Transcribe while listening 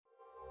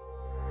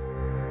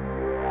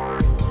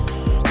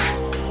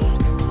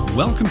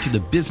Welcome to the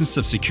Business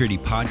of Security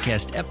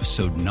Podcast,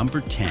 episode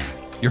number 10.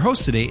 Your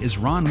host today is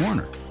Ron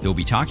Warner. He'll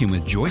be talking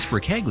with Joyce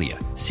Brocaglia,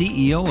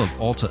 CEO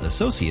of Alta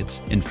Associates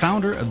and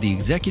founder of the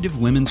Executive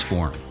Women's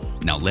Forum.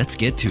 Now let's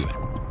get to it.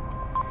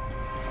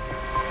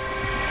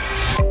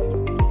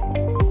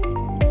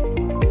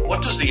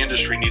 What does the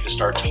industry need to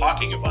start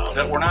talking about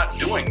that we're not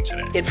doing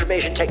today?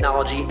 Information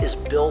technology is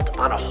built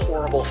on a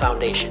horrible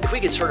foundation. If we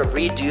could sort of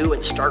redo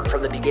and start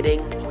from the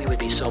beginning, we would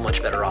be so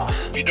much better off.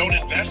 If you don't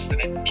invest in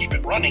it, keep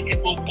it running,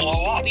 it will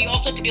blow up. You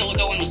also have to be able to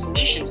go in with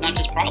solutions, not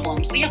just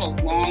problems. We have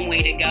a long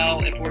way to go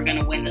if we're going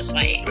to win this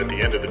fight. At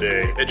the end of the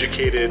day,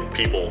 educated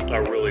people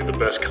are really the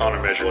best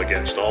countermeasure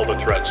against all the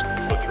threats.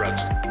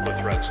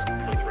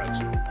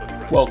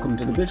 Welcome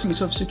to the Business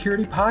of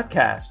Security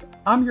Podcast.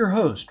 I'm your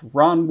host,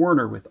 Ron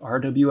Warner with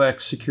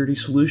RWX Security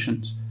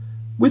Solutions.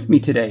 With me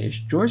today is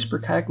Joyce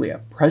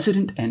Brocaglia,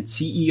 President and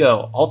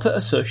CEO, Alta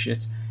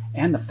Associates,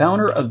 and the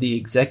founder of the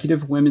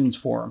Executive Women's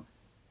Forum.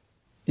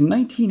 In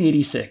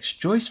 1986,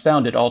 Joyce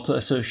founded Alta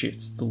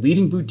Associates, the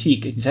leading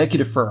boutique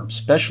executive firm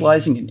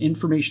specializing in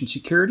information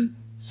security,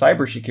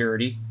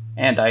 cybersecurity,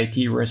 and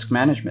IT risk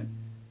management.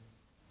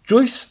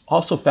 Joyce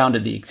also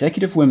founded the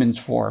Executive Women's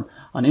Forum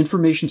on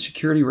information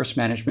security risk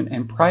management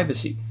and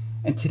privacy,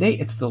 and today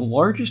it's the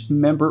largest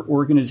member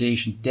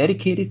organization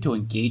dedicated to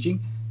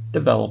engaging,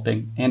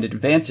 developing, and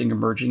advancing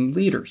emerging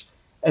leaders,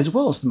 as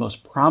well as the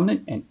most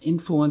prominent and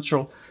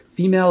influential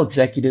female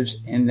executives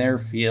in their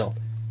field.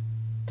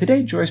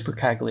 Today, Joyce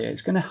Brocaglia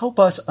is going to help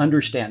us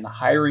understand the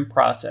hiring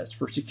process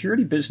for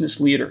security business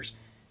leaders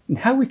and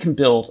how we can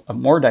build a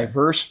more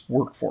diverse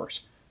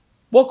workforce.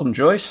 Welcome,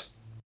 Joyce.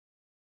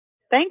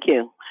 Thank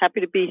you. Happy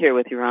to be here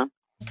with you, Ron.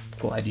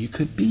 Glad you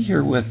could be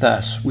here with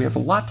us. We have a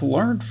lot to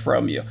learn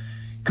from you.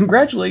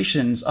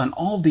 Congratulations on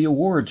all of the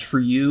awards for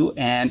you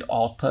and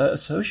Alta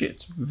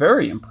Associates.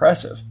 Very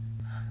impressive.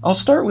 I'll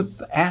start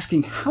with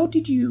asking, how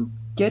did you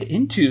get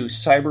into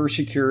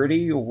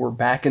cybersecurity, or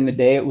back in the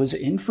day it was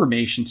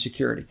information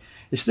security?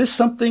 Is this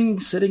something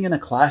sitting in a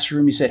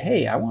classroom you said,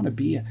 hey, I want to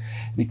be an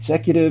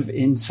executive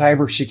in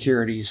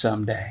cybersecurity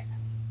someday?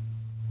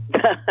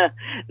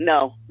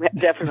 No,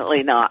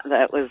 definitely not.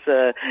 That was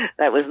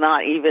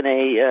not even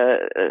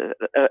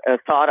a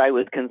thought I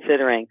was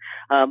considering.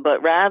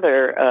 But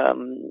rather,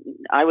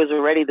 I was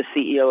already the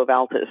CEO of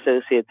Alta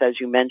Associates, as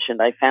you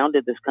mentioned. I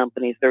founded this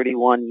company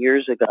 31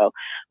 years ago.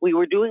 We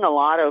were doing a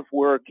lot of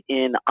work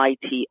in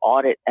IT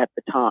audit at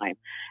the time.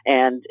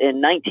 And in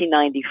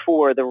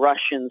 1994, the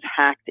Russians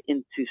hacked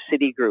into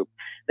Citigroup.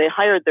 They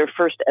hired their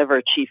first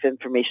ever chief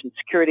information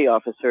security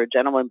officer, a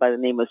gentleman by the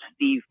name of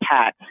Steve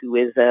Patz, who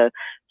is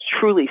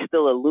truly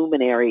still a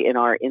luminary in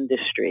our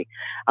industry.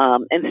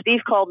 And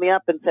Steve called me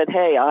up and said,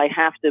 hey, I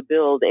have to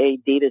build a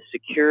data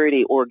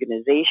security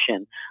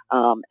organization,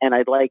 and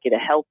I'd like you to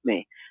help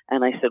me.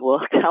 And I said,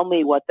 well, tell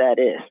me what that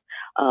is.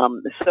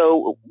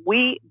 So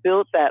we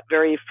built that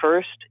very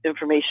first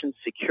information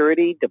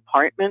security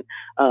department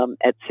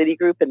at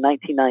Citigroup in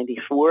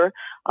 1994,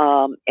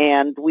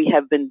 and we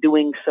have been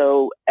doing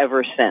so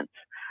ever since.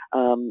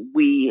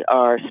 We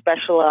are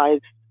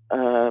specialized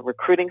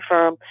recruiting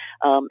firm,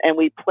 and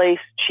we place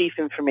chief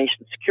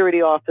information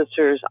security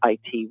officers,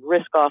 IT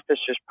risk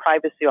officers,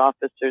 privacy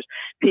officers,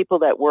 people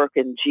that work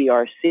in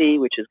GRC,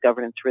 which is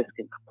governance, risk,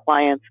 and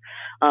compliance.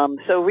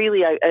 So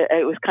really,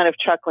 I was kind of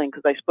chuckling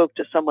because I spoke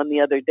to someone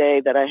the other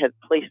day that I had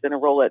placed in a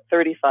role at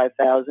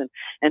 $35,000,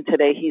 and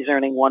today he's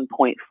earning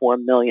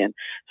 $1.4 million.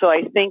 So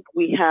I think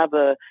we have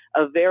a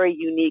very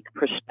unique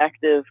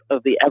perspective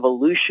of the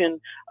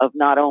evolution of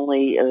not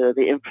only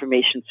the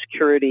information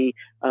security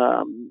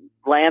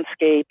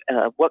landscape,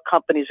 what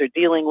companies are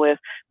dealing with,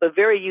 but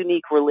very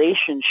unique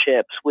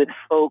relationships with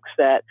folks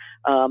that,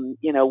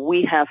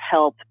 we have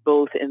helped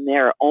both in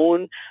their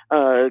own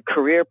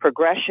career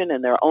progression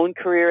and their own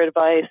career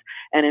advice,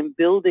 and in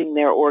building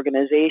their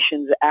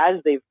organizations as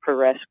they've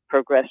progressed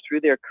through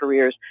their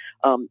careers,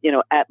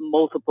 at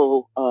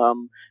multiple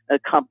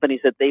companies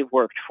that they've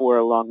worked for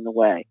along the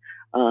way.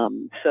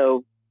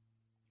 So,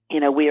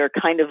 we are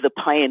kind of the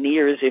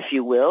pioneers, if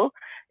you will,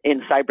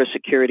 in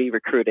cybersecurity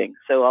recruiting.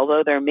 So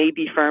although there may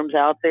be firms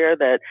out there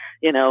that,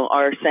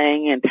 are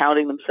saying and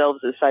touting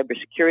themselves as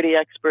cybersecurity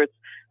experts,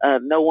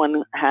 no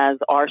one has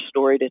our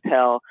story to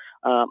tell,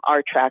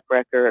 our track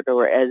record,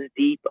 or as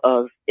deep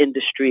of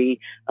industry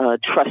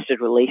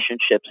trusted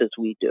relationships as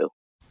we do.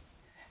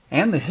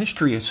 And the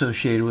history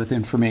associated with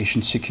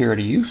information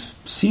security. You've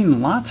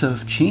seen lots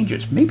of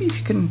changes. Maybe if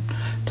you can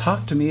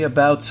talk to me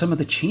about some of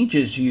the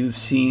changes you've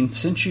seen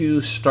since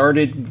you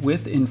started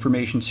with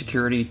information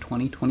security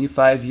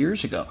 25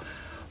 years ago.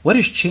 What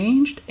has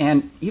changed,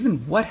 and even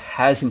what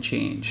hasn't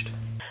changed?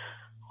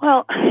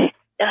 Well,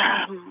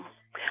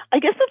 I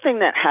guess the thing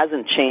that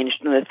hasn't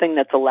changed, and the thing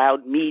that's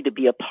allowed me to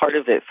be a part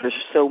of it for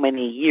so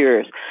many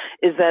years,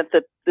 is that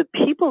the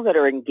people that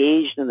are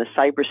engaged in the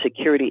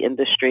cybersecurity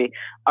industry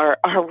are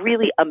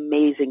really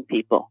amazing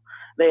people.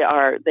 They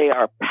are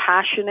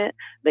passionate,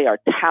 they are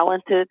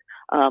talented,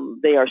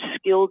 They are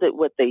skilled at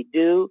what they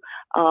do,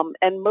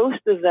 and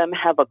most of them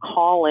have a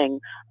calling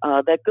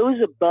that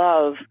goes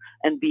above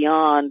and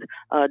beyond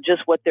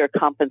just what their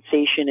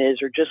compensation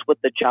is or just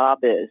what the job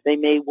is. They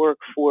may work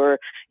for,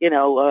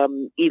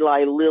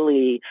 Eli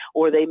Lilly,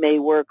 or they may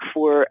work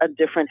for a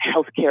different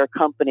healthcare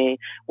company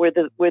where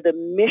the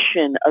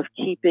mission of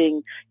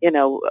keeping,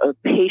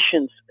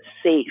 patients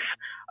safe,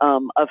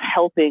 of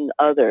helping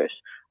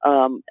others,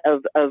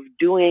 of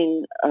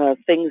doing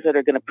things that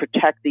are going to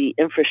protect the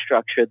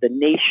infrastructure, the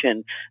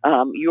nation,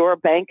 your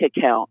bank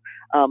account.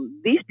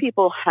 These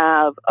people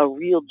have a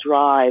real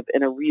drive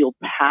and a real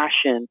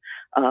passion,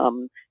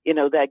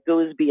 that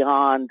goes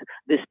beyond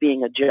this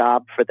being a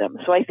job for them.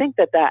 So I think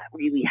that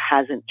really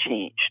hasn't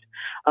changed.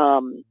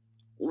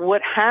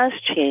 What has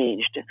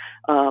changed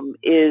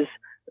is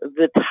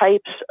the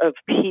types of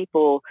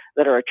people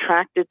that are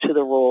attracted to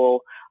the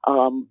role,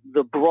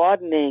 the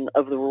broadening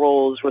of the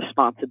role's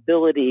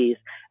responsibilities,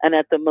 and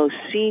at the most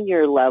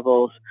senior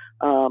levels,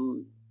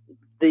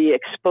 the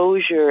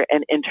exposure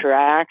and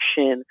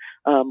interaction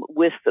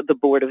with the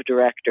board of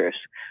directors.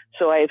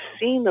 So I've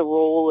seen the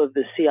role of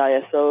the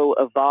CISO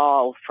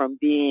evolve from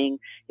being,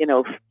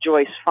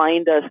 Joyce,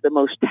 find us the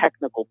most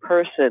technical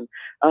person,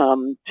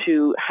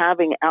 to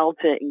having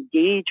Alta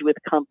engage with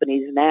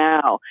companies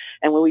now.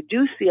 And when we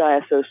do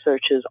CISO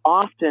searches,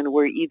 often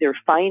we're either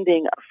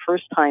finding a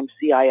first-time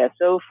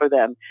CISO for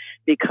them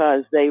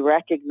because they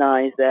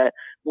recognize that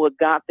what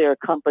got their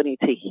company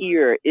to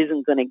here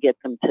isn't going to get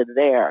them to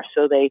there.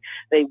 So they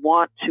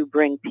want to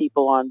bring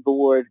people on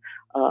board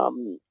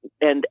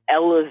and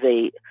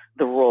elevate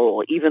the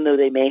role, even though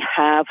they may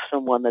have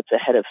someone that's a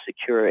head of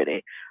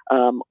security,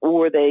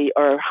 or they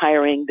are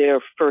hiring their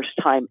first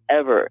time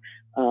ever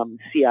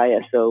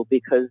CISO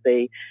because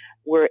they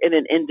were in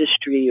an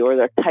industry or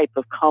the type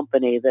of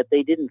company that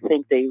they didn't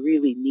think they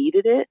really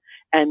needed it,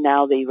 and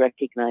now they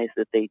recognize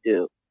that they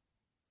do.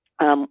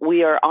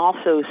 We are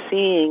also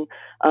seeing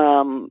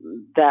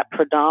that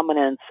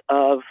predominance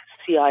of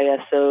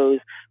CISOs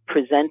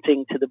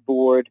presenting to the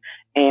board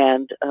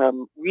and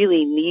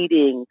really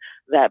needing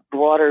that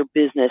broader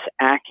business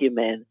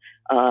acumen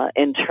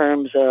in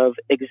terms of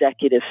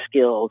executive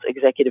skills,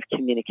 executive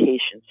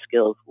communication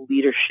skills,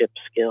 leadership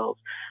skills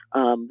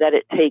that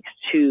it takes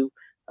to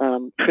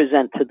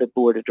present to the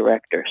board of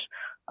directors.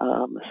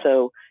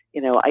 So,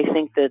 I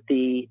think that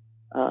the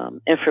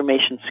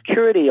information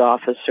security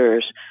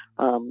officers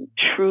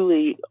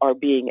truly are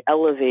being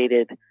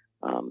elevated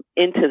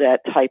into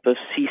that type of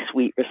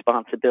C-suite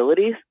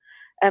responsibilities.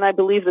 And I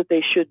believe that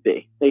they should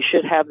be. They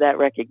should have that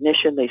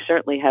recognition. They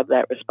certainly have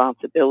that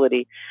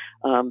responsibility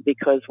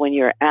because when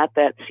you're at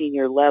that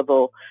senior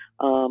level,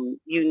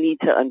 you need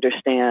to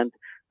understand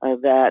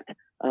that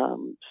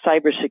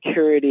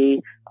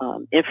cybersecurity,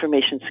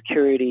 information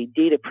security,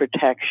 data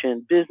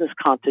protection, business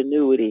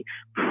continuity,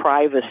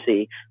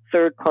 privacy,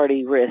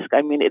 third-party risk.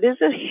 I mean, it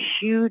is a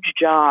huge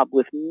job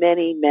with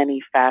many, many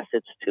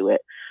facets to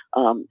it.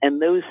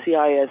 And those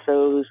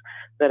CISOs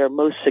that are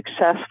most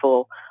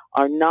successful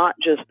are not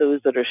just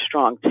those that are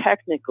strong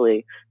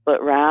technically,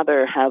 but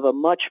rather have a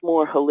much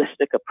more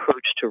holistic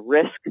approach to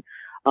risk,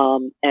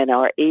 and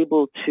are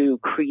able to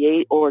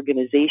create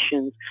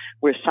organizations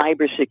where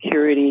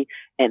cybersecurity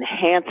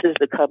enhances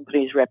the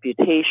company's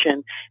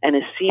reputation and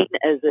is seen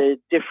as a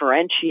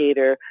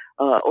differentiator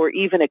or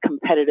even a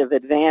competitive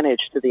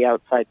advantage to the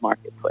outside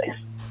marketplace.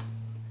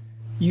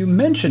 You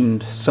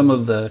mentioned some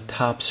of the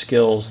top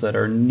skills that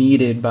are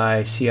needed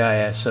by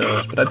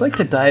CISOs, but I'd like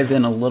to dive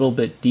in a little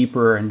bit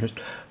deeper and just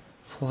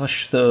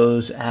flush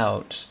those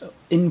out.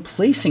 In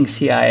placing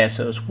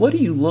CISOs, what do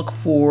you look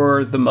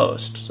for the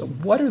most? So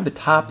what are the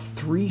top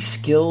 3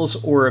 skills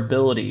or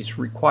abilities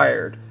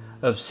required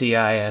of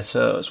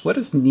CISOs? What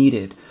is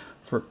needed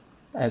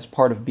as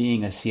part of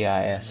being a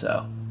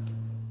CISO?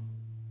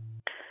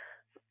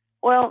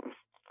 Well,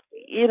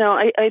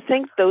 I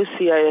think those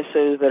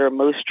CISOs that are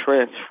most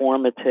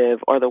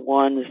transformative are the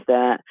ones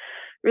that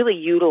really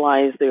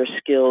utilize their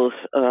skills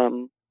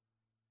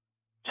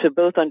to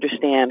both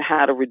understand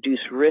how to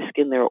reduce risk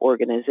in their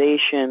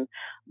organization,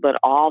 but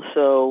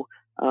also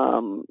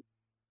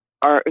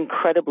are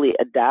incredibly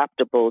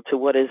adaptable to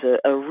what is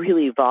a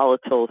really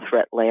volatile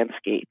threat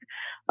landscape.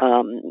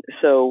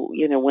 So,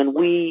 when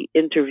we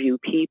interview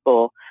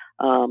people,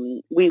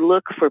 we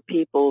look for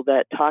people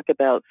that talk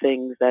about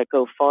things that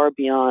go far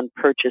beyond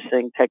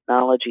purchasing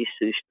technology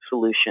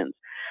solutions,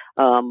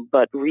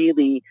 but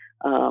really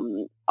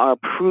are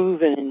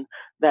proven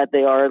that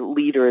they are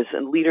leaders,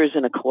 and leaders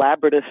in a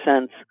collaborative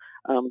sense,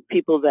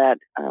 people that,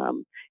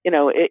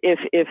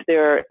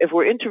 if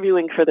we're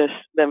interviewing for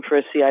them for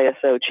a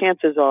CISO,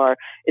 chances are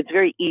it's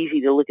very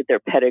easy to look at their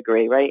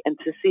pedigree, right, and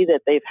to see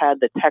that they've had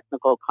the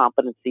technical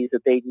competencies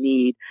that they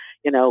need,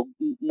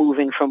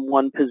 moving from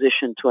one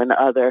position to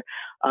another.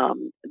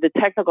 The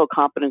technical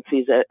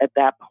competencies at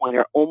that point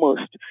are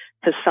almost,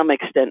 to some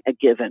extent, a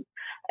given,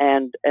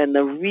 and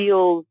the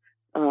real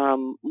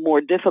more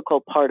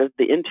difficult part of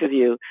the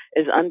interview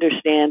is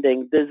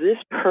understanding, does this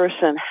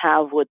person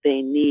have what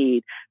they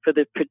need for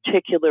the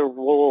particular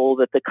role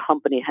that the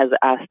company has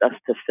asked us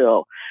to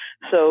fill?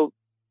 So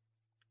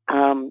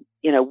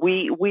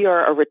We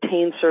are a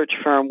retained search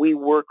firm. We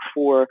work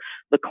for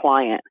the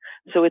client.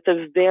 So it's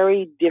a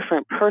very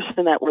different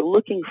person that we're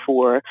looking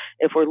for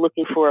if we're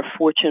looking for a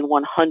Fortune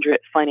 100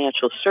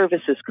 financial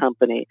services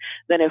company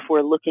than if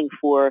we're looking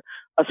for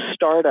a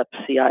startup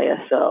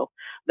CISO,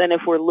 than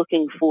if we're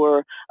looking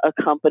for a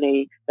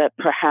company that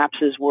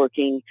perhaps is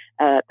working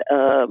at,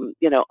 a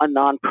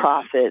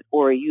nonprofit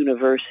or a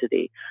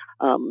university.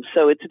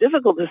 So it's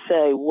difficult to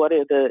say what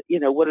are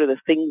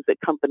the things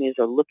that companies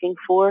are looking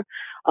for.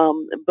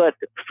 But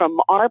from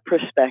our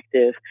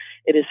perspective,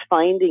 it is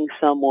finding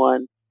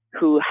someone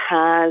who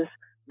has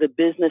the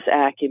business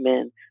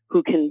acumen,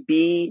 who can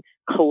be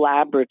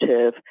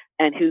collaborative,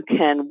 and who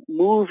can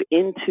move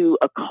into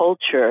a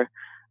culture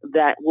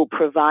that will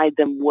provide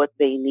them what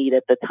they need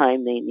at the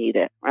time they need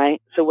it,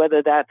 right? So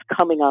whether that's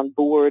coming on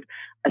board,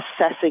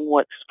 assessing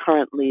what's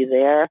currently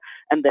there,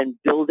 and then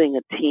building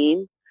a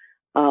team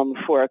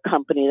for a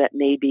company that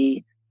may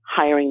be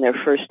hiring their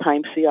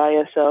first-time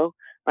CISO,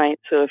 right?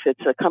 So if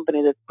it's a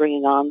company that's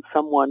bringing on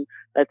someone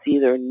that's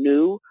either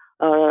new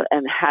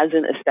and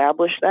hasn't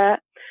established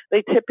that,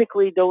 they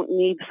typically don't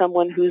need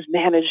someone who's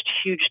managed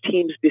huge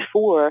teams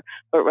before,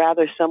 but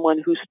rather someone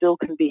who still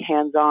can be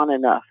hands-on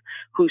enough,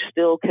 who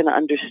still can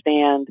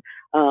understand,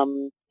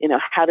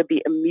 how to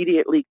be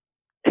immediately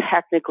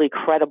technically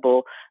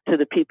credible to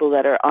the people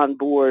that are on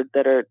board,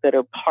 that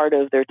are part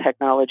of their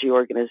technology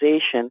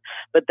organization,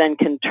 but then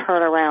can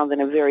turn around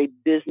in a very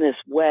business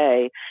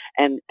way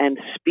and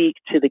speak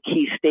to the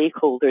key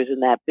stakeholders in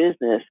that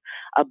business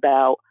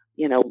about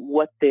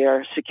what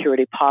their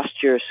security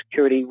posture,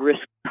 security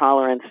risk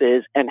tolerance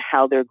is, and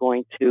how they're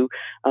going to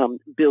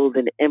build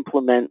and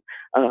implement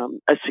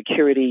a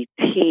security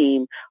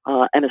team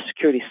and a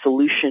security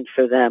solution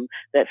for them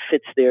that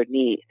fits their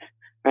needs,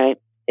 right?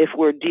 If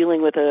we're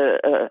dealing with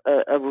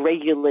a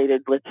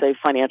regulated, let's say,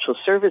 financial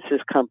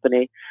services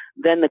company,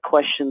 then the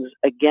questions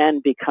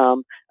again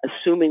become,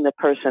 assuming the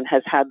person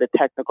has had the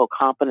technical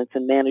competence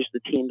and managed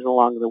the teams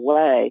along the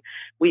way,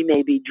 we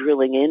may be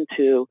drilling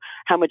into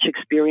how much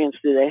experience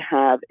do they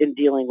have in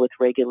dealing with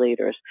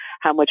regulators?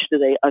 How much do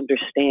they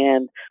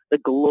understand the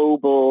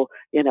global,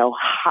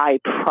 high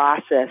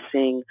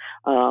processing,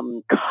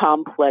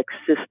 complex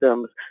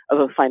systems of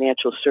a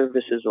financial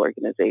services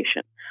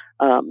organization?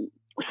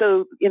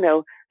 So,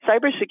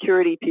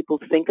 cybersecurity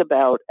people think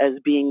about as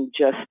being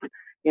just,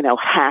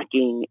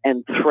 hacking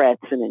and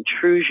threats and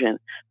intrusion.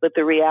 But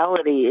the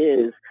reality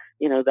is,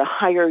 the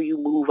higher you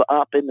move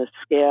up in the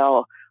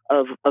scale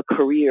of a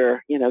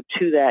career,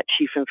 to that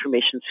chief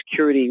information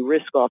security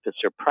risk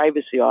officer,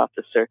 privacy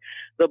officer,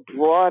 the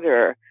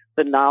broader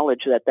the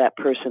knowledge that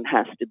person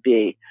has to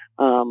be.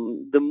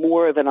 The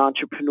more of an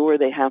entrepreneur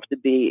they have to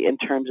be in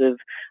terms of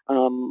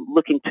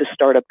looking to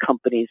start up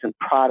companies and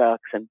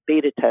products and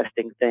beta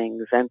testing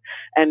things and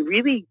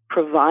really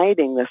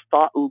providing the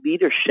thought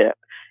leadership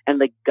and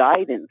the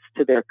guidance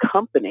to their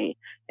company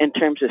in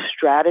terms of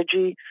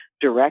strategy,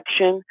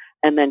 direction,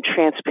 and then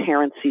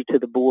transparency to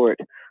the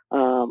board.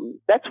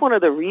 That's one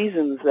of the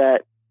reasons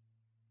that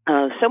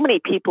so many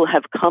people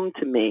have come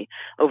to me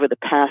over the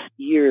past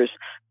years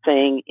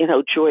saying,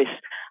 Joyce,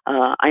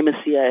 I'm a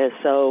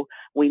CISO.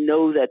 We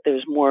know that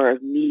there's more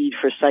need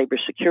for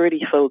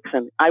cybersecurity folks,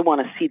 and I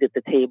want a seat at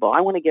the table. I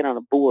want to get on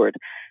a board.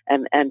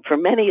 And for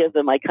many of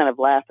them, I kind of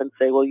laugh and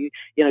say, well, you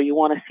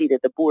want a seat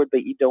at the board,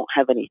 but you don't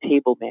have any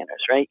table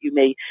manners, right? You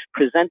may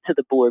present to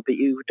the board, but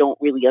you don't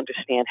really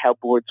understand how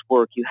boards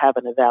work. You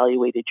haven't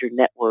evaluated your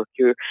network.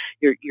 You're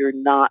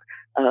not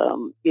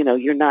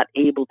you're not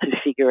able to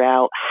figure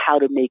out how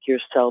to make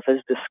yourself as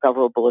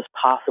discoverable as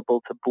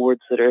possible to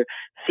boards that are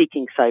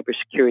seeking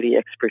cybersecurity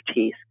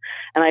expertise.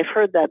 And I've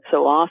heard that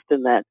so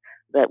often that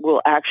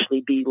we'll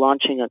actually be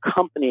launching a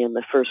company in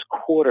the first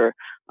quarter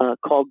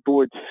called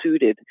Board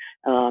Suited,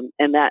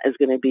 and that is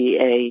going to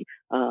be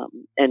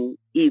an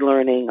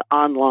e-learning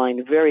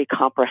online, very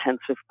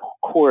comprehensive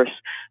course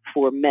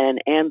for men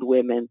and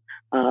women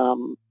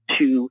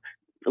to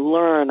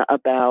learn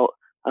about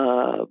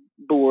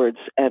boards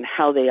and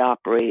how they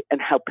operate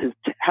and how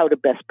to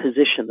best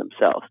position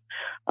themselves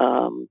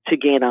to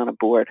gain on a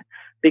board.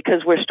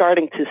 Because we're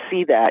starting to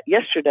see that.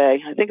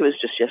 Yesterday, I think it was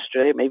just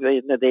yesterday,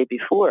 maybe the day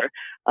before,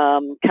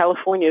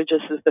 California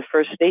just is the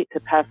first state to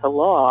pass a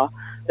law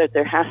that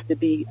there has to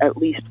be at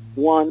least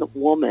one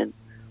woman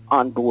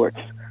on boards.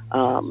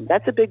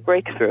 That's a big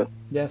breakthrough.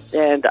 Yes.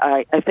 And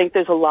I think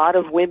there's a lot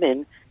of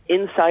women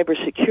in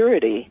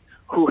cybersecurity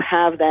who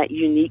have that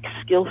unique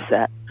skill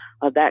set,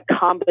 that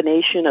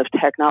combination of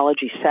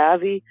technology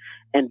savvy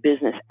and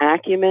business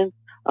acumen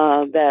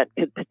that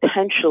could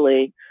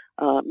potentially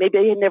maybe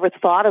they had never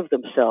thought of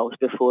themselves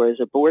before as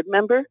a board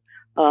member,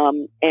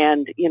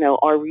 and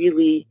are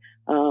really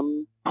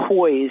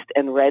poised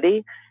and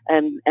ready.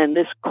 And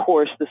this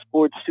course, this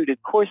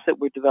board-suited course that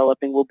we're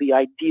developing, will be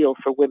ideal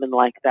for women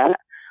like that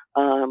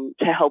to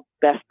help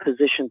best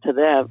position to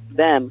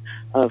them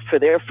for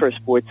their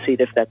first board seat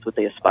if that's what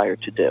they aspire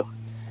to do.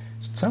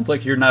 It sounds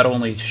like you're not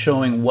only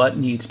showing what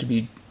needs to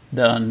be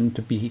done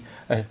to be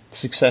a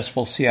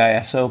successful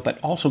CISO, but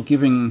also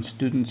giving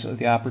students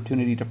the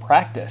opportunity to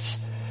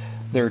practice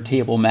their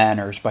table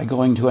manners by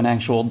going to an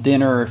actual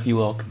dinner, if you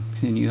will,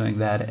 continuing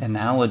that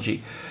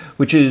analogy,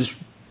 which is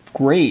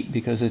great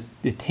because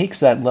it takes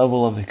that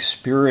level of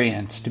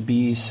experience to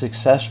be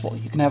successful.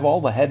 You can have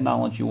all the head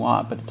knowledge you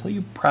want, but until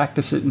you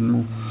practice it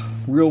in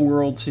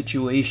real-world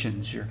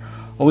situations, you're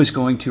always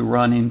going to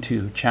run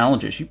into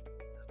challenges.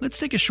 Let's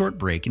take a short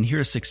break and hear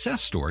a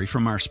success story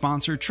from our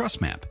sponsor,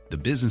 TrustMap, the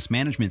business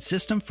management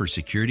system for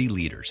security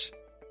leaders.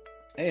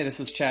 Hey, this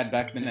is Chad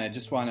Beckman. I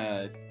just want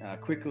to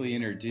quickly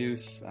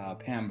introduce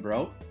Pam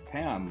Brote.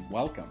 Pam,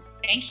 welcome.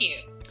 Thank you.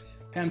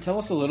 Pam, tell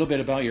us a little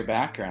bit about your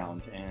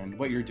background and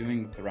what you're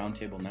doing with the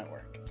Roundtable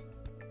Network.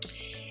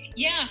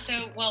 Yeah,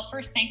 well,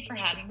 first, thanks for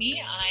having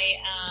me.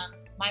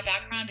 My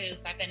background is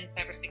I've been in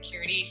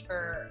cybersecurity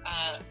for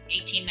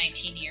 18,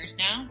 19 years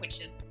now,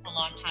 which is a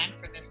long time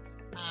for this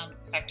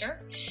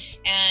sector.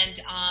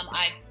 And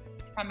I've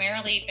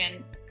primarily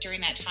been,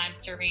 during that time,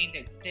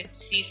 serving the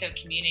CISO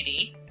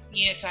community.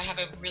 So I have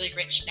a really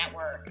rich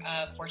network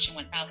of Fortune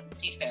 1000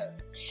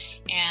 CISOs.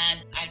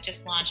 And I've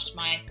just launched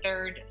my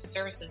third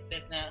services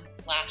business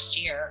last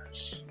year.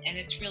 And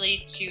it's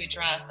really to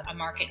address a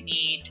market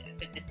need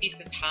that the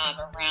CISOs have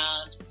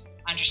around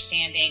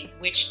understanding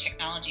which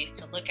technologies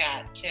to look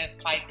at to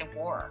fight the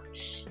war.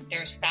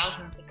 There's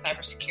thousands of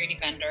cybersecurity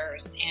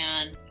vendors,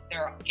 and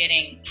they're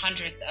getting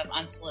hundreds of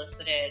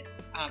unsolicited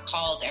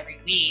calls every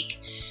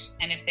week.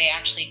 And if they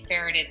actually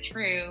ferreted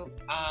through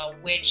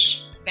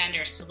which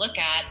vendors to look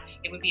at,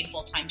 it would be a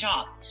full-time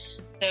job.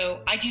 So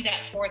I do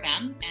that for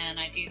them, and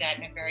I do that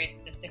in a very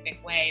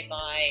specific way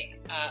by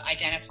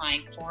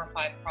identifying 4 or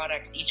 5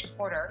 products each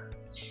quarter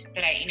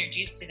that I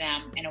introduce to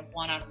them in a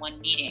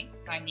one-on-one meeting.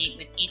 So I meet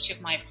with each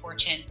of my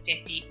Fortune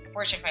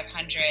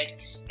 500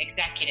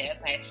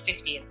 executives. I have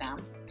 50 of them.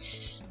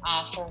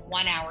 For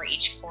 1 hour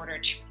each quarter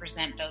to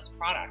present those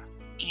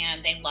products.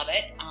 And they love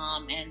it,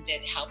 and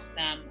it helps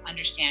them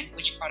understand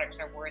which products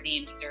are worthy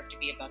and deserve to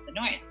be above the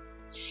noise.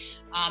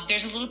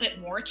 There's a little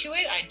bit more to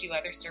it. I do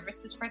other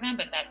services for them,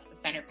 but that's the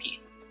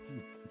centerpiece.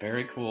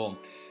 Very cool.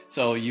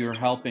 So you're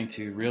helping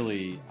to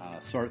really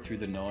sort through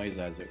the noise,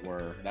 as it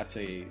were. That's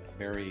a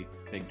very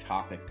big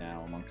topic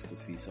now amongst the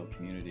CISO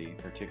community,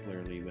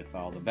 particularly with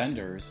all the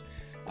vendors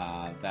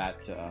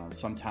that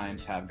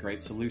sometimes have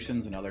great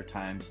solutions and other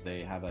times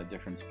they have a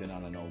different spin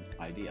on an old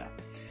idea.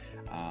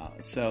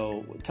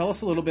 So tell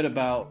us a little bit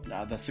about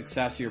the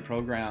success of your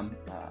program.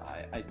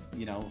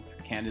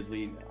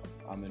 Candidly,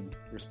 I'm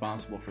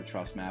responsible for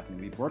TrustMap and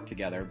we've worked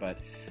together, but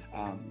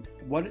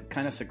what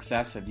kind of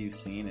success have you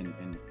seen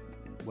and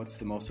what's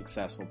the most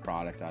successful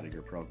product out of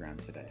your program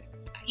today?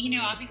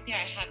 Obviously I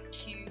have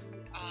two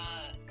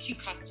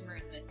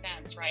customers in a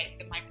sense, right?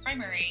 But my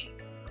primary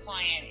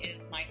client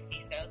is my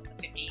CISOs, the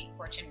 50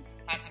 Fortune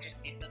 500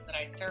 CISOs that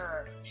I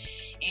serve.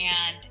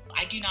 And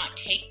I do not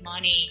take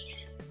money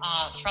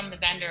from the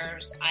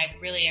vendors. I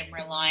really am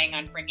relying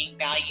on bringing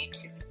value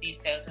to the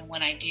CISOs. And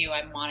when I do,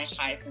 I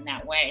monetize in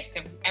that way.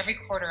 So every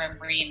quarter I'm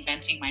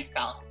reinventing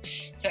myself.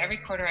 So every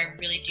quarter I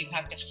really do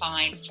have to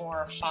find 4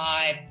 or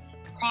 5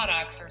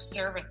 products or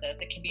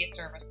services, it can be a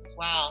service as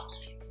well,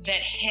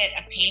 that hit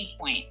a pain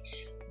point.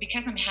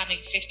 Because I'm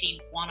having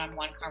 50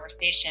 one-on-one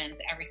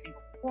conversations every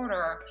single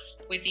quarter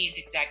with these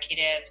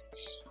executives,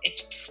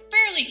 it's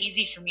fairly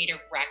easy for me to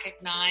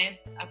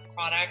recognize a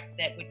product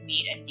that would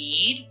meet a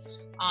need.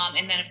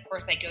 And then, of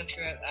course, I go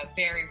through a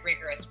very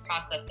rigorous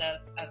process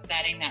of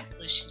vetting that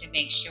solution to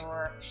make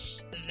sure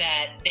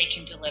that they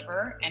can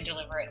deliver and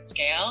deliver at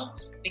scale,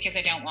 because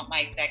I don't want my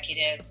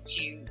executives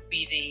to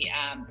be the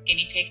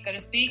guinea pig, so to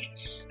speak.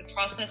 The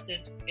process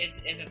is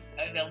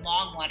a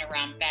long one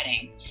around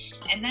vetting.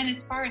 And then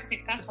as far as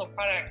successful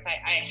products,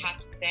 I have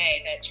to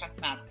say that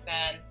TrustMap's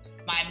been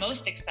my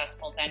most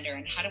successful vendor.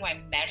 And how do I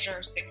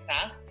measure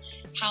success?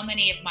 How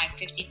many of my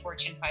 50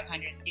 Fortune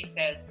 500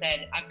 CISOs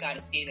said, I've got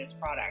to see this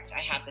product. I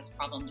have this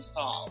problem to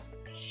solve.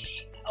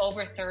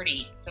 Over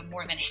 30, so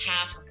more than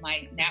half of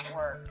my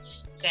network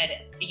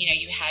said,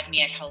 you had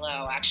me at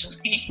hello,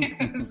 actually.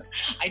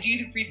 I do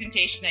the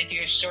presentation. I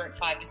do a short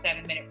 5 to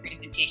 7 minute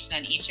presentation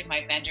on each of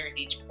my vendors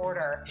each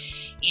quarter.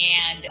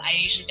 And I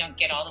usually don't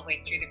get all the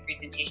way through the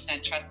presentation on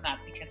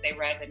TrustMap because they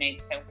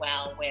resonate so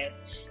well with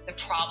the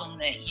problem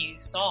that you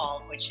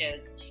solve, which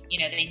is,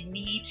 they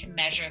need to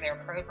measure their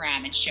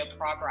program and show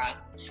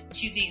progress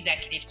to the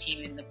executive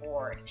team and the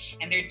board.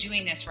 And they're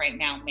doing this right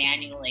now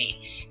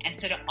manually. And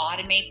so to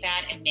automate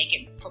that and make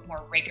it put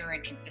more rigor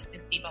and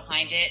consistency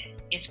behind it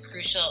is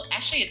crucial.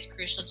 Actually, it's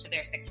crucial to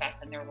their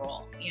success in their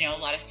role. A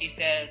lot of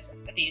CISOs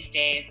these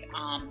days,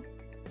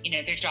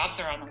 their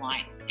jobs are on the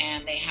line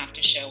and they have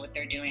to show what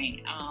they're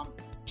doing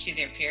to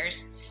their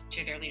peers,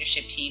 to their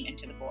leadership team, and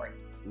to the board.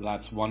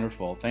 That's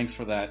wonderful. Thanks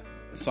for that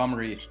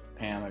summary,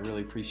 Pam. I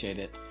really appreciate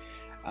it.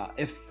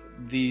 If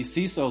the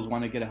CISOs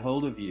want to get a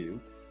hold of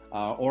you,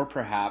 or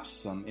perhaps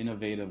some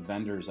innovative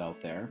vendors out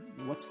there,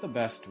 what's the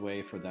best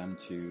way for them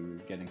to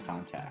get in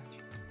contact?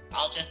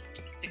 I'll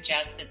just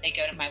suggest that they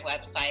go to my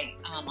website.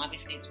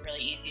 Obviously, it's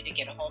really easy to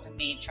get a hold of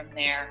me from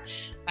there.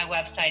 My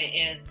website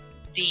is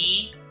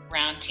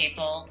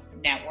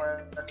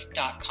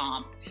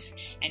theroundtablenetwork.com,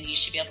 and you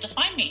should be able to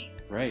find me.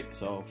 Great.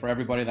 So for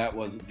everybody, that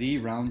was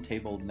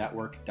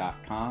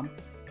theroundtablenetwork.com.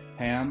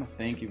 Pam,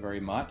 thank you very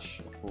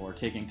much for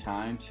taking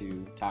time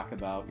to talk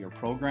about your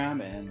program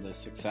and the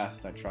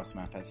success that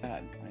TrustMap has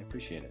had. I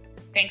appreciate it.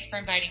 Thanks for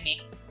inviting me.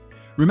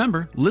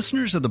 Remember,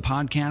 listeners of the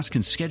podcast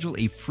can schedule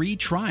a free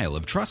trial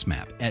of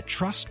TrustMap at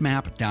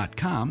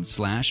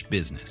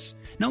trustmap.com/business.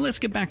 Now let's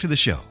get back to the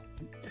show.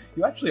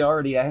 You actually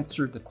already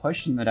answered the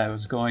question that I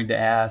was going to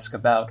ask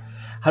about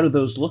how do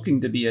those looking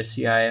to be a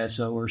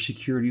CISO or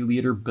security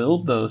leader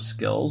build those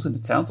skills? And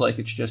it sounds like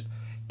it's just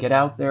get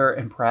out there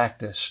and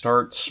practice.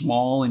 Start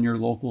small in your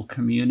local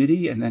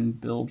community and then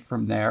build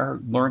from there.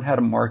 Learn how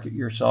to market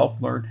yourself.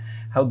 Learn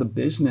how the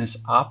business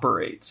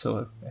operates.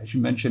 So as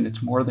you mentioned,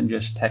 it's more than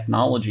just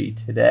technology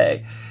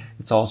today.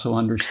 It's also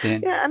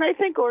understanding. Yeah, and I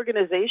think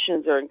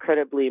organizations are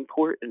incredibly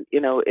important.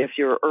 If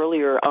you're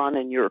earlier on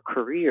in your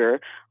career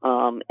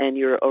and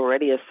you're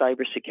already a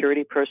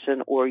cybersecurity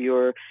person, or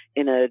you're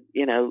in a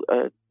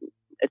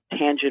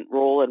tangent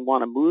role and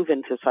want to move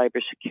into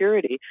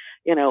cybersecurity,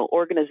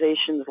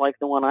 organizations like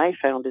the one I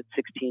founded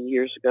 16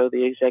 years ago,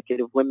 the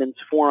Executive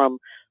Women's Forum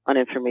on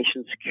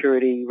Information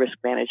Security, Risk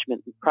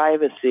Management, and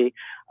Privacy,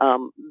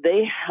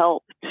 they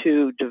help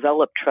to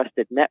develop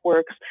trusted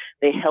networks.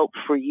 They help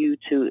for you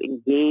to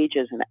engage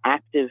as an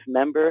active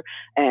member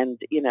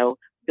and,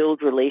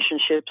 build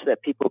relationships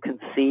that people can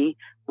see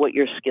what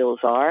your skills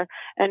are.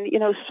 And,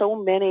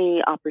 so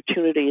many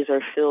opportunities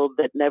are filled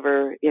that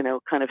never,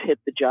 kind of hit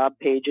the job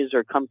pages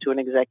or come to an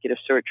executive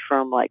search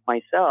firm like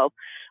myself.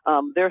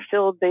 They're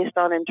filled based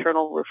on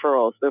internal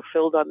referrals. They're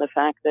filled on the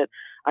fact that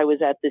I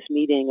was at this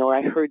meeting, or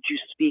I heard you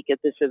speak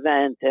at this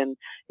event, and,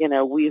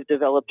 we've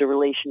developed a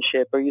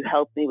relationship, or you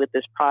helped me with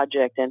this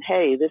project, and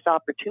hey, this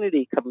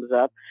opportunity comes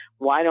up.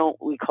 Why don't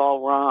we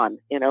call Ron?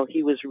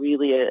 He was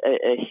really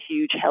a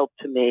huge help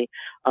to me,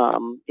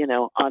 on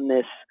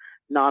this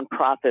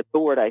nonprofit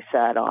board I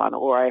sat on,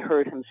 or I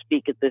heard him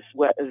speak at this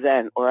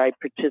event, or I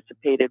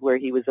participated where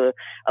he was a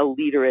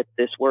leader at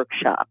this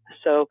workshop.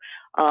 So,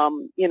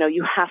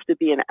 you have to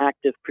be an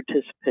active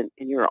participant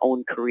in your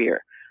own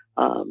career.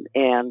 You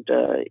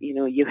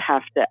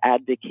have to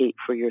advocate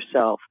for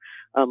yourself.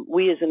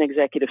 We as an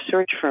executive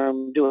search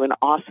firm do an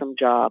awesome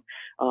job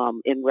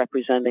in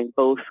representing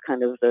both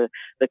kind of the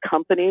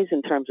companies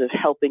in terms of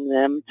helping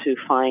them to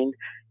find,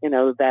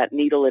 that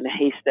needle in a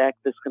haystack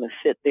that's going to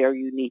fit their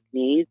unique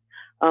needs.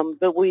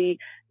 But we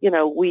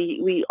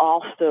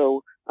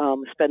also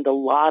spend a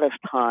lot of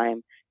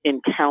time in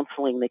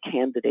counseling the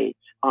candidates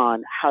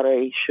on how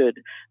they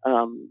should,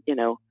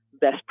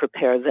 best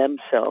prepare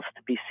themselves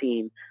to be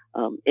seen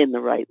in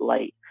the right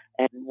light,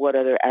 and what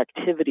other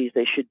activities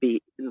they should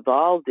be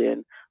involved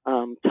in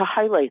to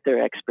highlight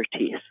their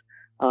expertise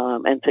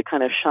and to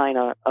kind of shine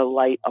a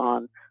light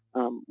on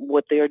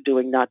what they're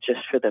doing, not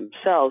just for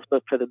themselves,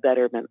 but for the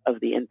betterment of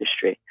the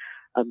industry.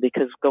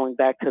 Because going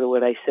back to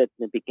what I said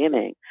in the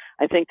beginning,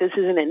 I think this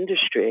is an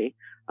industry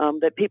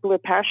that people are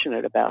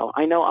passionate about.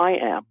 I know I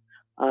am.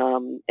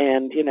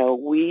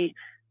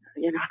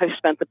 I've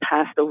spent the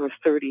past over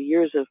 30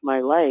 years of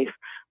my life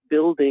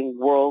building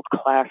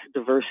world-class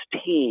diverse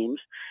teams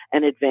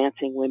and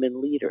advancing women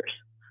leaders.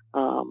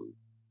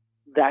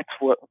 That's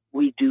what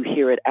we do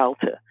here at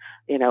Alta.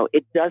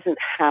 It doesn't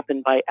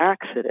happen by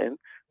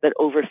accident that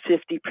over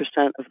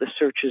 50% of the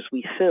searches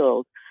we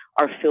filled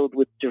are filled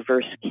with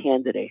diverse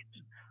candidates.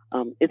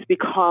 It's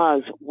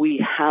because we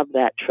have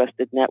that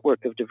trusted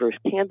network of diverse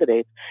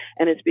candidates,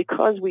 and it's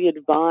because we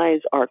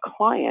advise our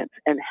clients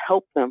and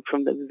help them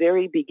from the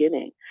very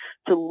beginning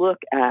to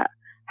look at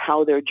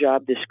how their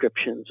job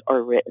descriptions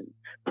are written,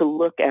 to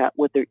look at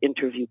what their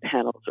interview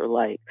panels are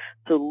like,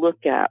 to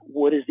look at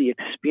what is the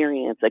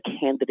experience a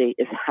candidate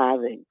is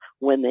having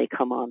when they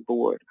come on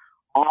board.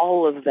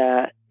 All of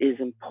that is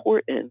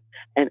important,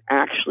 and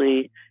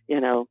actually,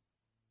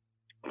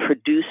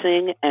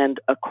 producing and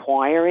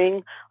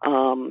acquiring,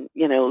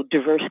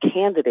 diverse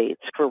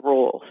candidates for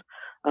roles.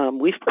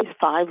 We've placed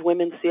 5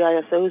 women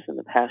CISOs in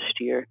the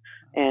past year,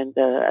 and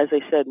as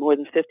I said, more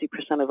than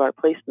 50% of our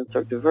placements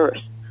are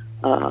diverse.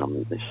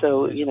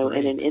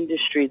 In an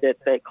industry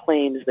that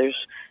claims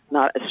there's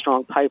not a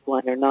strong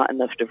pipeline or not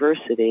enough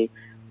diversity,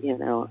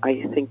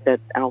 I think that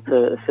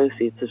Alta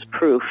Associates is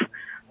proof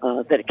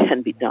that it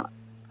can be done.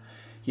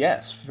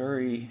 Yes,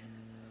 very,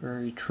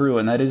 very true.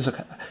 And that is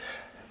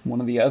one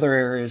of the other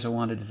areas I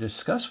wanted to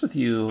discuss with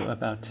you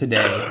about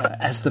today.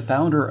 As the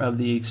founder of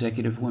the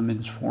Executive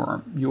Women's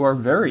Forum, you are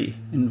very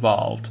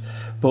involved,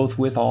 both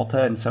with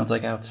Alta and sounds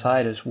like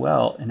outside as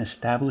well, in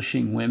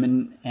establishing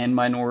women and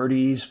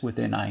minorities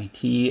within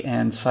IT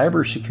and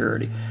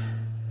cybersecurity.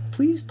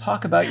 Please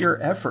talk about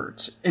your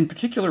efforts. In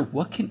particular,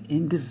 what can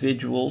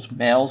individuals,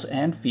 males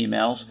and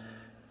females,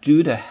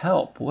 do to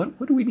help?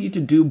 What do we need to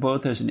do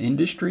both as an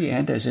industry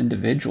and as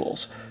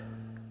individuals?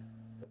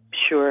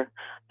 Sure.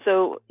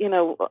 So,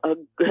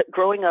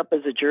 growing up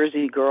as a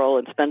Jersey girl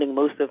and spending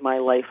most of my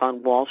life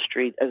on Wall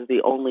Street as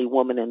the only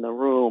woman in the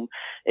room,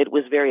 it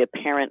was very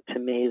apparent to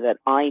me that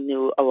I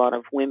knew a lot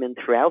of women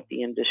throughout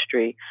the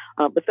industry,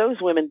 but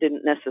those women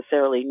didn't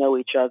necessarily know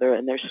each other,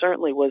 and there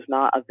certainly was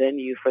not a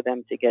venue for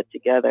them to get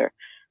together.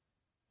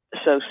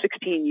 So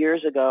 16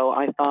 years ago,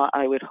 I thought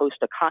I would host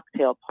a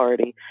cocktail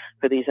party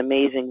for these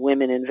amazing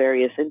women in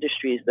various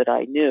industries that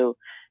I knew.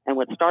 And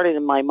what started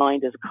in my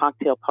mind as a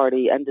cocktail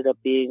party ended up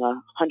being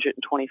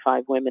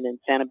 125 women in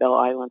Sanibel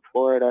Island,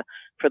 Florida,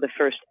 for the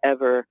first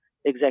ever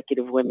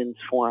Executive Women's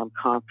Forum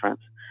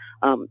conference.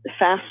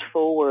 Fast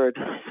forward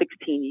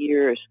 16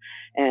 years,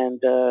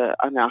 and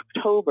on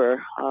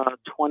October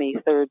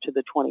 23rd to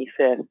the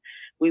 25th,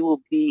 we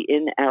will be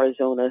in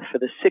Arizona for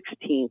the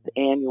 16th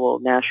annual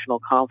national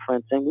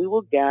conference, and we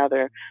will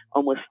gather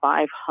almost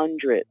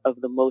 500 of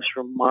the most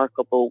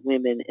remarkable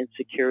women in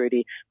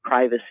security,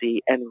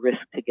 privacy, and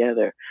risk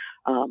together.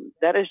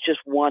 That is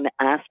just one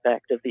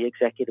aspect of the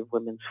Executive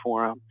Women's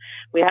Forum.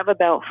 We have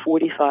about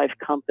 45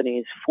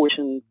 companies,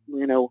 Fortune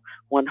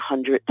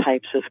 100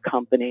 types of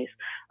companies,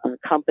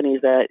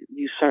 companies that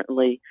you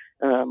certainly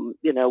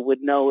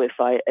would know if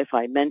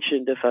I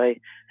mentioned. If I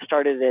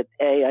started at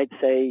A, I'd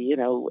say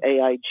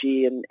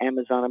AIG and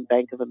Amazon and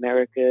Bank of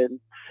America and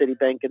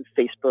Citibank and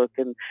Facebook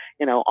and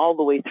all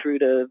the way through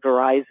to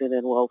Verizon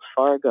and Wells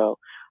Fargo.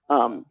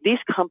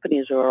 These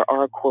companies are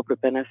our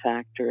corporate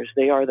benefactors.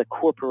 They are the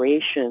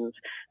corporations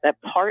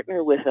that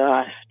partner with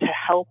us to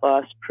help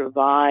us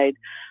provide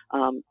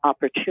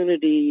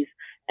opportunities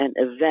and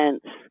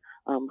events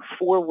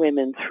for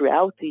women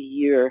throughout the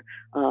year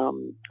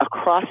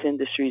across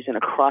industries and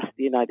across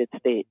the United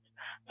States.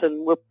 So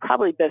we're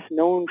probably best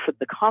known for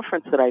the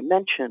conference that I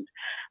mentioned,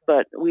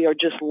 but we are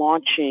just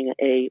launching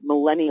a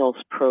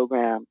millennials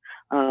program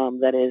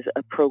that is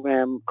a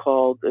program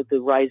called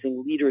the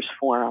Rising Leaders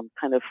Forum,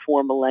 kind of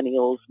for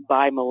millennials,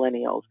 by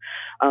millennials.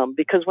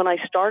 Because when I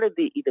started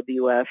the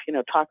EWF,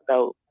 talk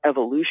about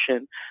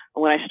evolution,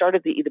 when I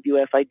started the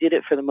EWF, I did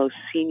it for the most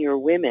senior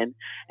women,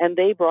 and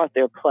they brought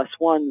their plus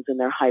ones and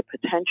their high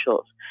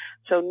potentials.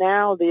 So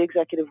now the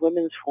Executive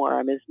Women's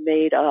Forum is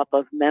made up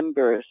of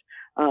members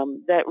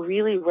that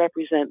really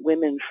represent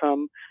women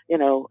from,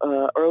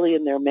 early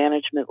in their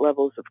management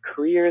levels of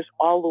careers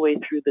all the way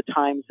through the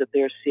times that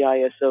they're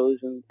CISOs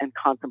and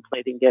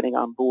contemplating getting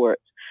on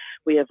boards.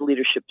 We have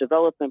leadership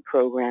development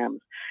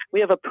programs. We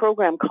have a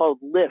program called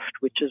LIFT,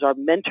 which is our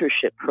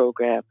mentorship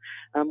program.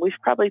 We've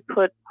probably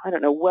put,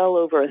 well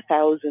over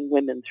 1,000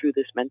 women through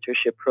this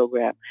mentorship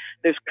program.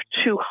 There's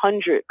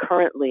 200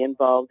 currently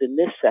involved in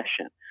this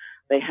session.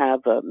 They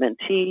have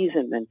mentees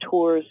and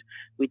mentors.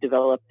 We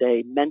developed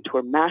a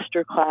mentor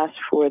masterclass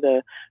for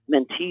the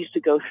mentees to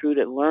go through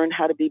to learn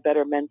how to be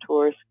better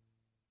mentors.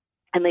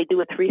 And they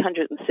do a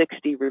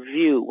 360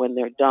 review when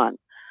they're done.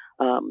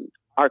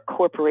 Our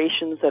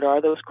corporations that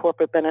are those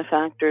corporate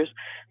benefactors,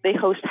 they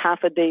host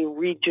half-a-day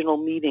regional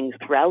meetings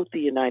throughout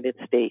the United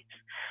States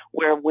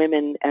where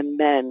women and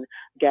men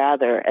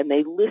gather, and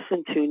they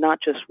listen to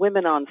not just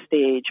women on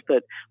stage,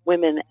 but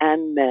women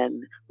and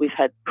men. We've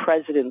had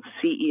presidents,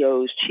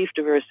 CEOs, chief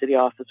diversity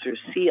officers,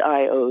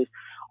 CIOs,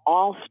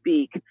 all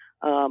speak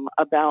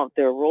about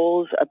their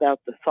roles, about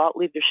the thought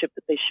leadership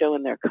that they show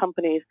in their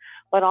companies,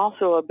 but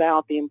also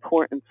about the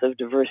importance of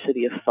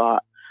diversity of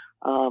thought.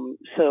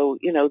 So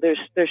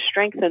there's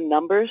strength in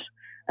numbers,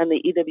 and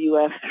the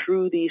EWF,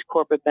 through these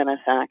corporate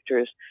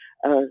benefactors,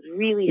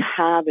 really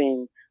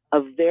having a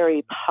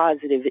very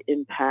positive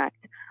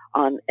impact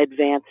on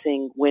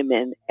advancing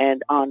women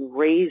and on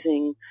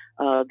raising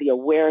the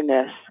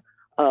awareness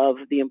of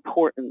the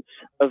importance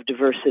of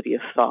diversity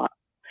of thought.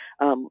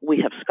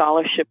 We have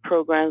scholarship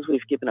programs.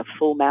 We've given a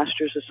full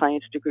Master's of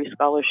Science degree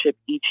scholarship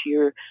each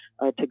year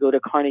to go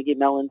to Carnegie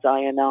Mellon's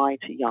I&I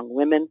to young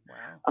women.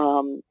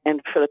 Wow.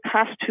 And for the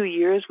past 2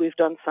 years, we've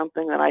done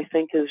something that I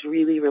think is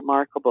really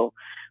remarkable.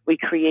 We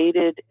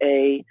created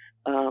a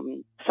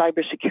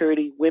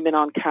cybersecurity Women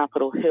on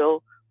Capitol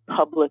Hill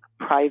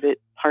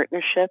public-private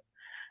partnership.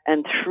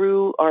 And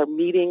through our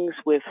meetings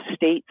with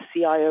state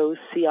CIOs,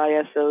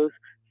 CISOs,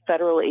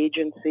 federal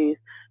agencies,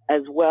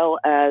 as well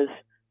as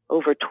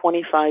over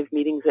 25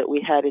 meetings that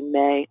we had in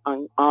May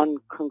on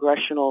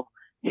Congressional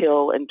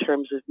Hill in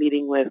terms of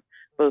meeting with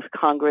both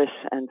Congress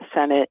and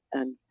Senate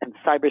and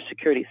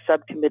cybersecurity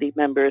subcommittee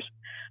members.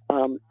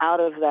 Out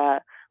of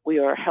that, we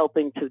are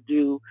helping to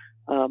do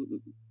a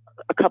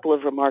couple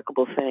of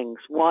remarkable things.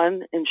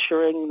 One,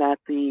 ensuring that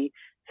the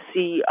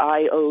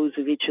CIOs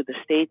of each of the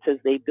states, as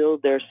they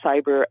build their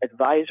cyber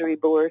advisory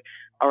board,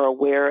 are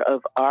aware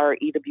of our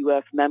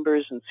EWF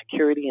members in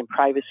security and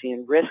privacy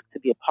and risk to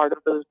be a part of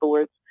those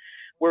boards.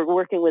 We're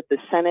working with the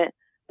Senate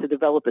to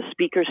develop a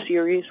speaker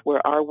series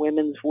where our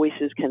women's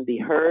voices can be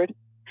heard.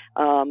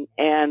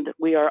 And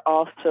we are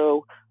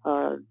also,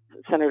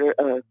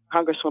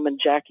 Congresswoman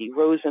Jackie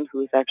Rosen,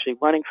 who is actually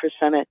running for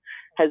Senate,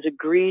 has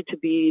agreed to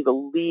be the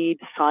lead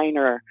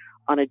signer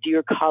on a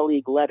Dear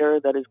Colleague letter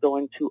that is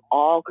going to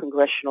all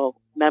congressional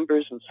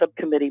members and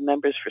subcommittee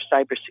members for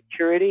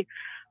cybersecurity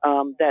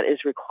that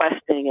is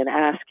requesting and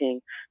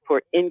asking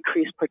for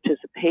increased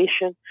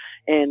participation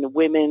in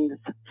women's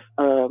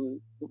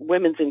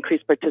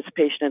increased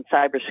participation in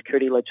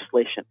cybersecurity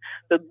legislation.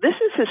 So this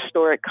is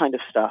historic kind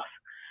of stuff.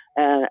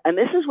 And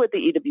this is what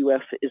the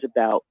EWF is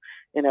about.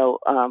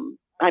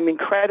 I'm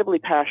incredibly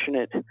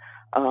passionate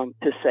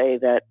to say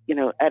that,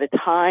 at a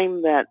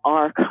time that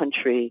our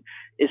country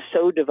is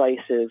so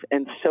divisive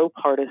and so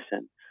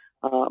partisan.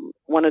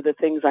 One of the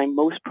things I'm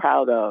most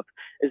proud of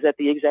is that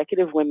the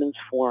Executive Women's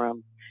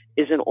Forum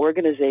is an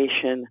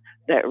organization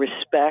that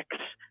respects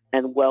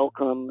and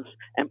welcomes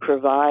and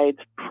provides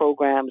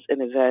programs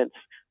and events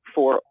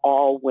for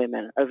all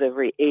women of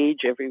every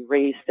age, every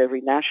race,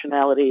 every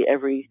nationality,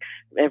 every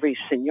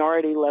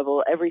seniority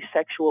level, every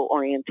sexual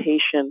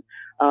orientation.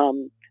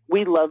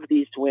 We love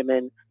these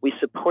women. We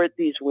support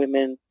these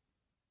women.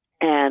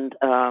 And,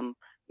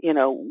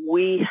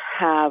 we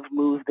have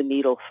moved the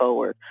needle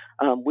forward.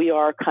 We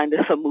are kind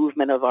of a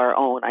movement of our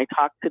own. I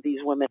talk to these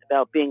women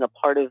about being a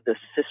part of the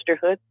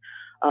sisterhood.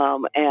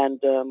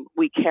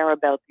 We care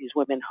about these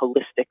women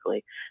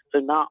holistically. So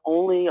not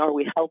only are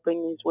we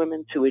helping these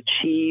women to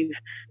achieve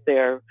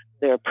their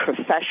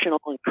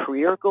professional and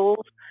career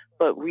goals,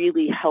 but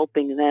really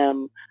helping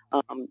them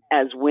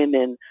as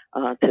women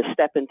to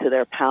step into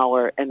their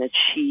power and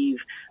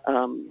achieve,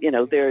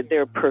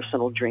 their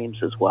personal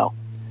dreams as well.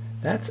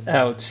 That's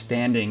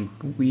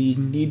outstanding. We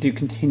need to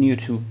continue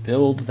to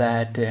build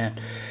that and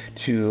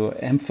to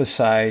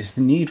emphasize the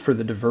need for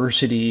the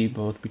diversity,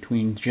 both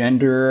between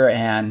gender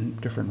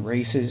and different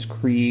races,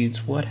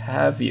 creeds, what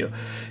have you,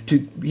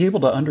 to be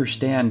able to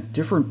understand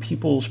different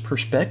people's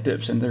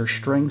perspectives and their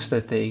strengths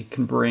that they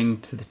can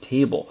bring to the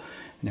table.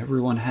 And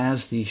everyone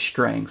has these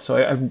strengths. So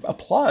I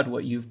applaud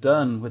what you've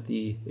done with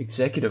the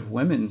Executive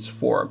Women's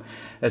Forum.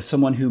 As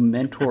someone who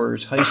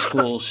mentors high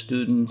school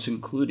students,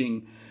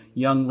 including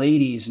young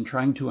ladies, and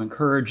trying to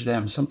encourage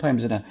them,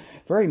 sometimes in a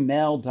very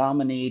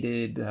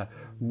male-dominated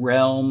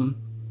realm,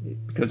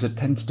 because it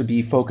tends to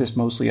be focused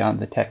mostly on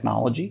the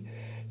technology.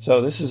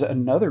 So this is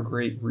another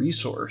great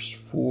resource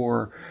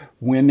for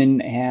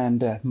women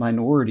and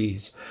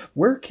minorities.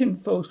 Where can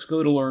folks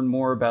go to learn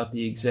more about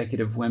the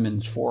Executive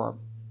Women's Forum?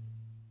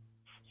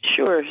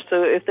 Sure.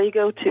 So if they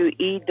go to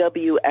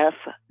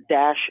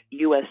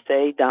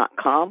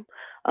ewf-usa.com,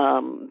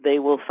 they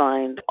will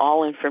find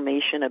all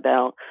information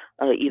about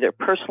either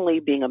personally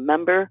being a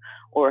member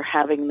or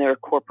having their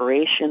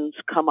corporations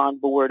come on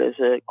board as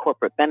a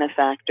corporate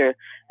benefactor,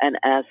 and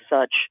as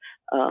such,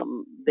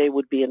 they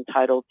would be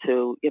entitled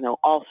to,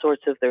 all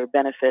sorts of their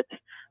benefits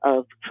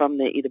from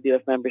the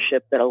EWF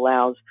membership that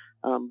allows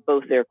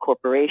both their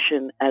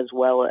corporation as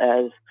well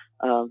as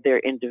their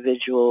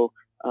individual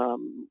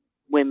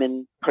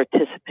women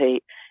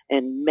participate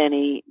in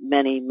many,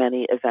 many,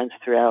 many events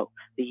throughout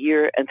the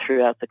year and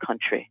throughout the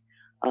country.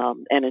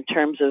 And in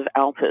terms of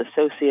Alta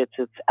Associates,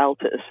 it's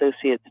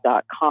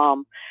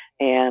altaassociates.com,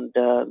 and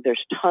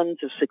there's tons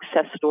of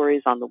success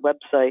stories on the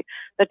website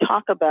that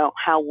talk about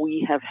how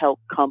we have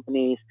helped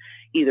companies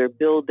either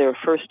build their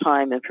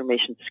first-time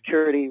information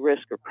security,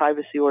 risk, or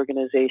privacy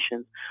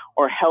organizations,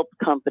 or help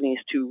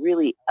companies to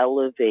really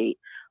elevate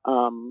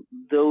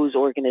those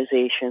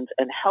organizations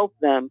and help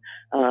them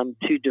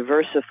to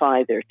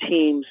diversify their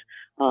teams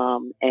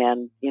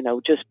and,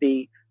 just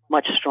be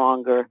much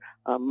stronger,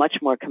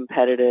 much more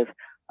competitive,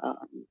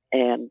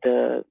 and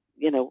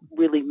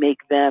really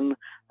make them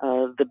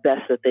the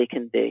best that they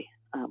can be.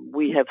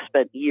 We have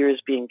spent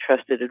years being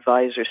trusted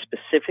advisors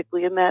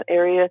specifically in that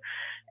area,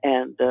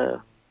 and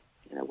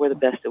we're the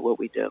best at what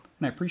we do.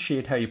 And I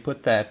appreciate how you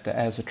put that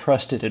as a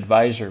trusted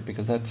advisor,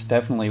 because that's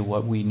definitely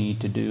what we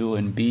need to do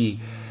and be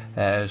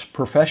as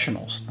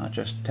professionals, not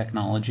just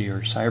technology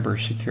or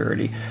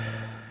cybersecurity.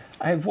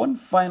 I have one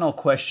final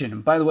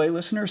question. By the way,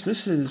 listeners,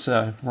 this is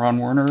Ron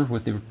Werner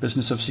with the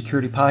Business of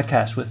Security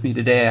podcast. With me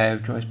today, I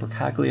have Joyce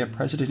Brocaglia,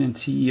 President and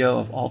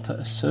CEO of Alta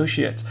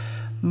Associates.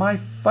 My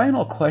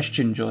final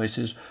question, Joyce,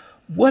 is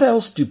what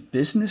else do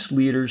business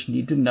leaders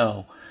need to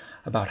know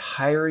about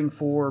hiring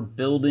for,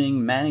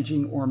 building,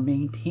 managing, or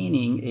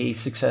maintaining a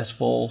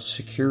successful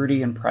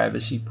security and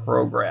privacy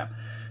program?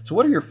 So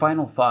what are your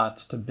final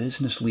thoughts to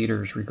business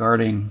leaders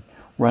regarding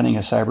running a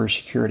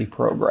cybersecurity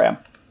program?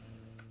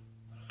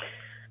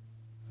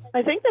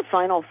 I think the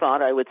final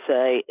thought I would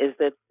say is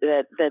that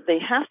they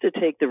have to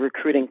take the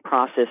recruiting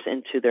process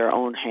into their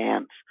own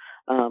hands.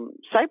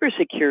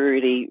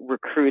 Cybersecurity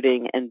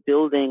recruiting and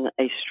building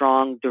a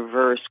strong,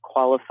 diverse,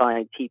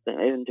 qualified team of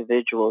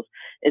individuals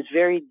is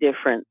very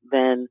different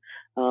than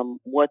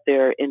what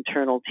their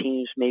internal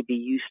teams may be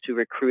used to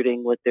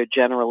recruiting with their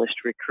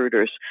generalist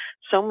recruiters.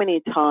 So many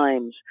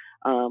times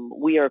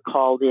we are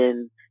called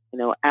in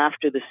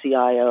after the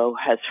CIO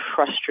has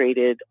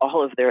frustrated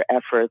all of their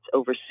efforts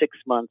over 6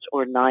 months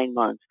or 9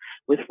 months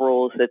with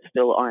roles that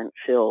still aren't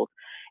filled.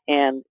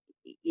 And,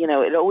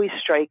 it always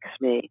strikes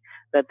me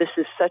that this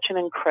is such an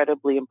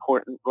incredibly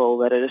important role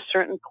that at a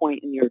certain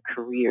point in your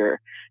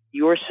career,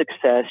 your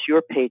success,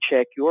 your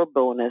paycheck, your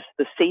bonus,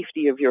 the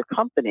safety of your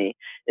company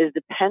is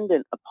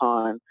dependent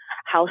upon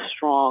how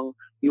strong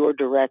your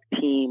direct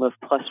team of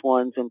plus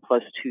ones and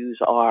plus twos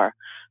are.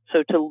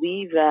 So to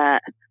leave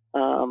that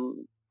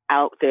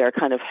out there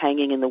kind of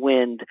hanging in the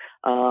wind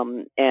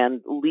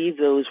and leave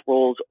those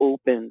roles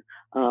open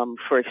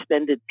for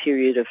extended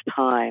period of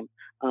time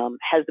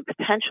has the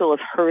potential of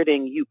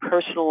hurting you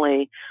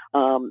personally,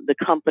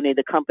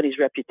 the company's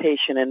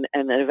reputation, and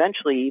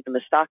eventually even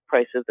the stock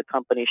price of the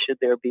company should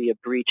there be a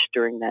breach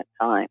during that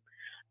time.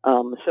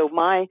 So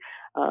my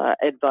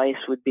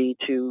advice would be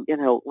to,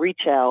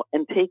 reach out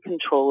and take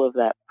control of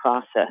that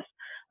process.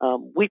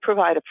 We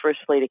provide a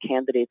first slate of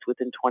candidates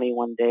within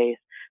 21 days.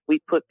 We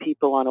put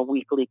people on a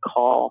weekly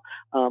call.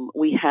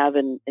 We have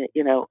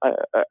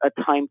a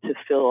time to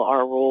fill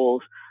our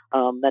roles.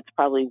 That's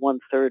probably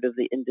 1/3 of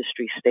the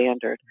industry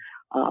standard.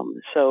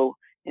 So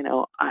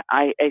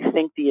I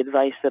think the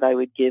advice that I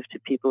would give to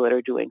people that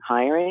are doing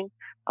hiring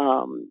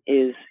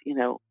is,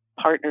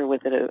 partner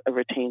with a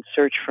retained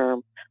search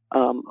firm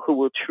who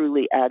will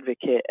truly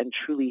advocate and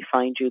truly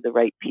find you the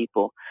right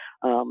people.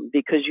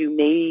 Because you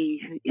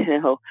may,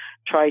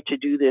 try to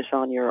do this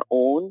on your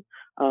own,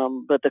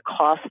 but the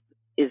cost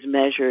is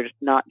measured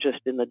not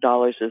just in the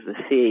dollars of the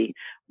fee,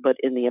 but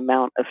in the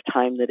amount of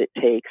time that it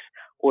takes,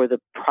 or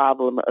the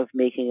problem of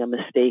making a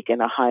mistake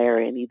in a hire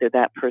and either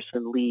that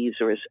person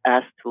leaves or is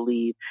asked to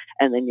leave,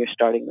 and then you're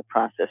starting the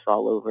process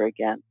all over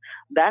again.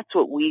 That's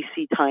what we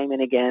see time and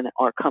again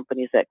are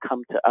companies that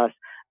come to us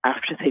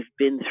after they've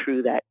been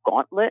through that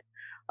gauntlet.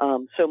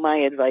 So my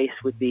advice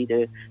would be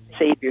to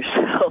save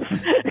yourself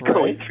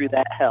going through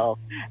that hell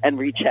and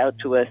reach out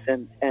to us,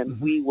 and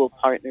we will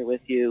partner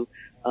with you,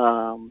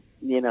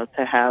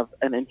 to have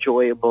an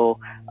enjoyable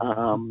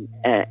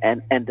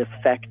and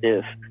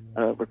effective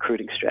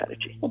recruiting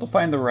strategy. Well, to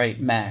find the right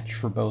match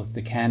for both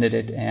the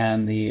candidate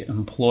and the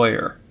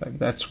employer.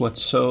 That's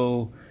what's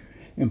so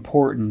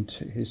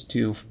important, is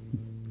to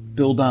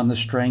build on the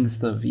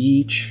strengths of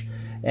each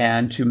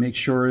and to make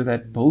sure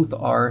that both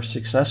are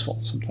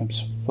successful.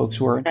 Sometimes folks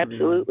who are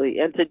absolutely,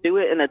 and to do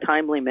it in a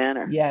timely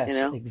manner. Yes,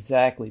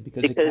 exactly,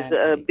 because these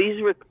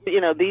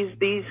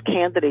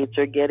candidates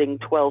are getting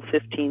 12,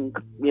 15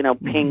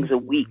 pings a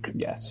week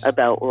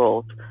about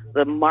roles.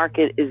 The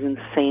market is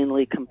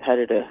insanely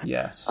competitive.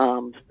 Yes.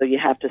 So you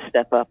have to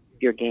step up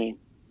your game.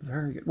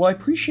 Very good. Well, I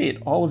appreciate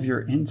all of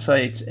your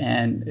insights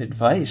and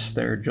advice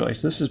there,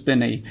 Joyce. This has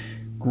been a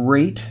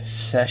great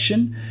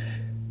session.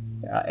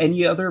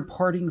 Any other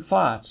parting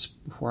thoughts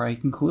before I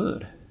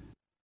conclude?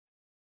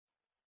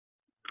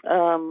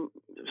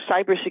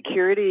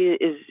 Cybersecurity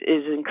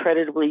is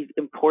incredibly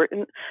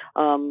important.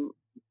 The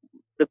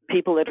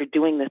people that are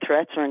doing the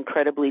threats are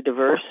incredibly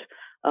diverse.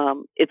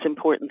 It's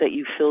important that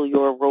you fill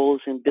your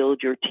roles and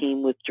build your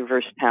team with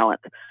diverse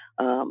talent.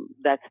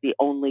 That's the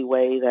only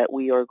way that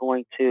we are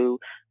going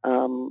to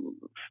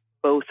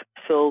both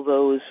fill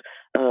those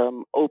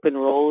open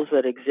roles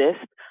that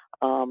exist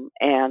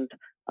and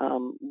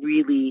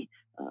really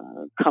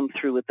come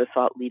through with the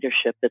thought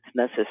leadership that's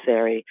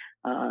necessary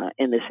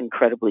in this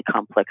incredibly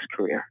complex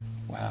career.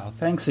 Wow.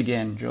 Thanks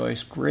again,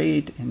 Joyce.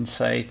 Great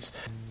insights.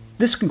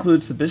 This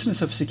concludes the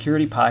Business of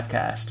Security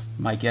podcast.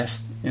 My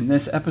guest in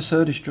this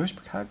episode is Joyce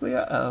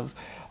Brocaglia of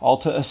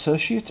Alta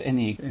Associates and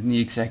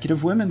the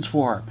Executive Women's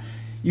Forum.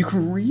 You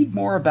can read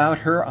more about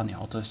her on the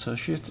Alta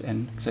Associates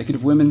and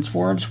Executive Women's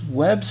Forum's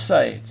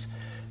websites.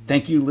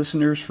 Thank you,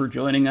 listeners, for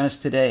joining us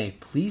today.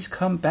 Please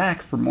come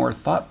back for more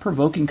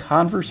thought-provoking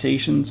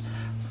conversations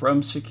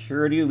from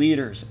security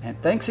leaders.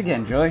 And thanks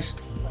again, Joyce.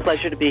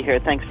 Pleasure to be here.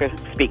 Thanks for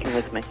speaking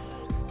with me.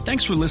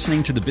 Thanks for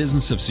listening to the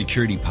Business of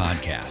Security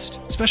podcast.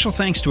 Special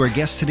thanks to our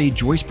guest today,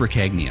 Joyce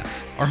Brocaglia.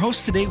 Our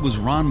host today was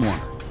Ron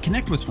Warner.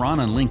 Connect with Ron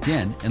on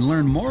LinkedIn and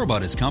learn more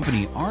about his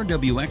company,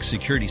 RWX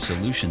Security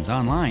Solutions,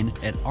 online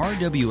at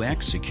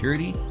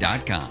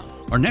rwxsecurity.com.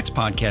 Our next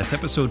podcast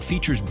episode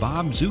features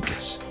Bob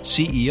Zukas,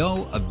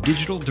 CEO of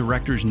Digital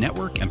Directors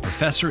Network and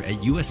professor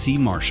at USC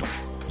Marshall.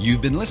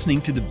 You've been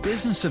listening to the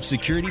Business of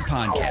Security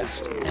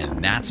podcast,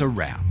 and that's a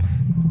wrap.